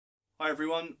Hi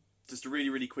everyone, just a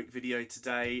really quick video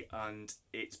today, and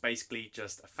it's basically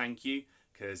just a thank you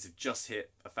because they've just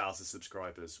hit 1,000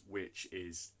 subscribers, which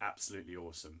is absolutely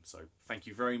awesome. So thank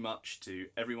you very much to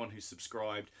everyone who's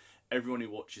subscribed, everyone who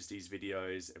watches these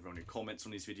videos, everyone who comments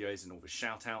on these videos, and all the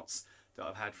shout outs that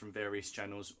I've had from various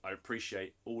channels. I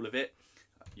appreciate all of it.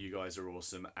 You guys are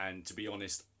awesome, and to be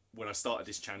honest, when I started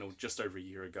this channel just over a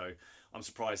year ago, I'm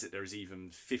surprised that there's even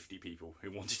 50 people who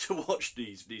wanted to watch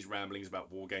these ramblings about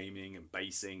wargaming and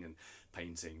basing and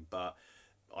painting. But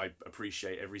I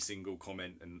appreciate every single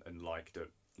comment and like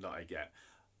that I get.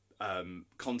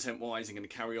 Content wise, I'm going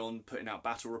to carry on putting out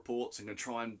battle reports. I'm going to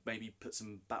try and maybe put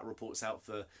some battle reports out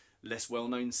for less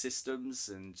well-known systems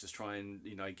and just try and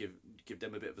give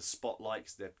them a bit of a spotlight,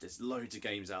 because there's loads of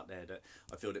games out there that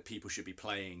I feel that people should be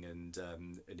playing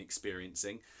and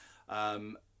experiencing.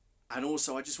 And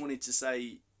also, I just wanted to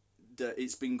say that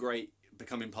it's been great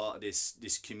becoming part of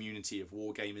this community of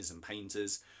wargamers and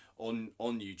painters on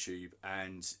YouTube,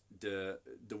 and the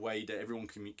way that everyone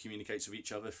communicates with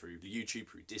each other through the YouTube,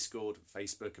 through Discord,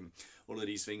 Facebook, and all of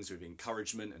these things with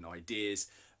encouragement and ideas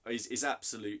is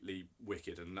absolutely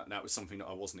wicked. And that was something that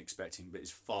I wasn't expecting, but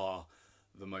is far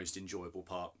the most enjoyable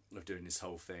part of doing this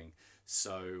whole thing.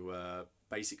 So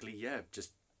basically, yeah,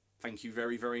 just thank you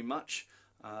very much.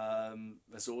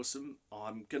 That's awesome.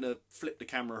 I'm gonna flip the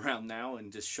camera around now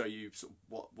and just show you sort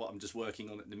of what I'm just working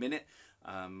on at the minute.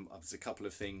 There's a couple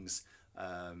of things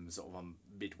sort of I'm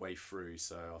midway through,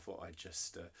 so I thought I'd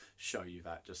just show you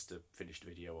that just to finish the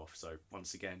video off. So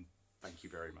once again, thank you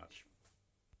very much.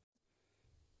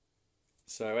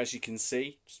 So as you can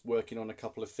see, just working on a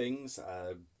couple of things.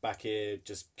 Back here,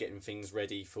 just getting things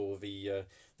ready for the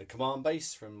command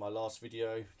base from my last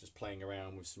video. Just playing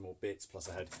around with some more bits. Plus,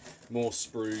 I had more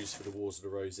sprues for the Wars of the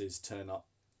Roses turn up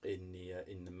in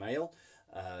the mail,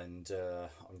 and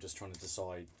I'm just trying to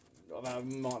decide. I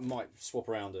might swap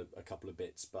around a couple of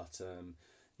bits, but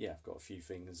yeah, I've got a few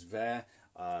things there.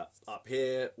 Up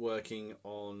here, working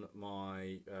on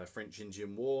my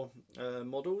French-Indian War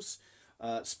models.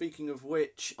 Speaking of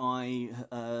which, I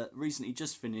recently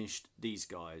just finished these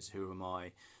guys, who are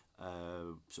my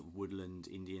sort of woodland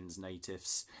Indians,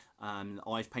 natives.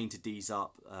 I've painted these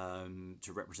up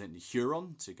to represent the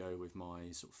Huron, to go with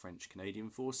my sort of French Canadian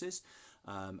forces.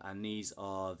 And these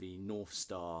are the North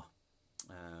Star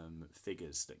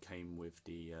figures that came with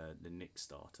the Nick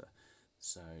starter.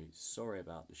 So sorry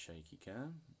about the shaky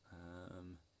cam,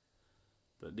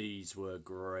 but these were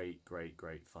great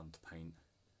fun to paint.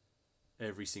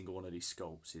 Every single one of these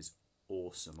sculpts is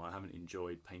awesome. I haven't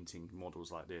enjoyed painting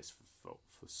models like this for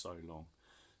so long.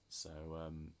 So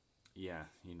yeah,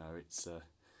 it's a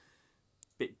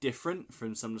bit different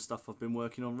from some of the stuff I've been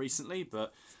working on recently,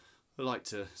 but I like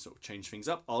to sort of change things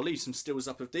up. I'll leave some stills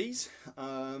up of these,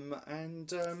 and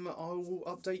I will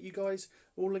update you guys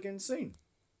all again soon.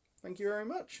 Thank you very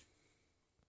much.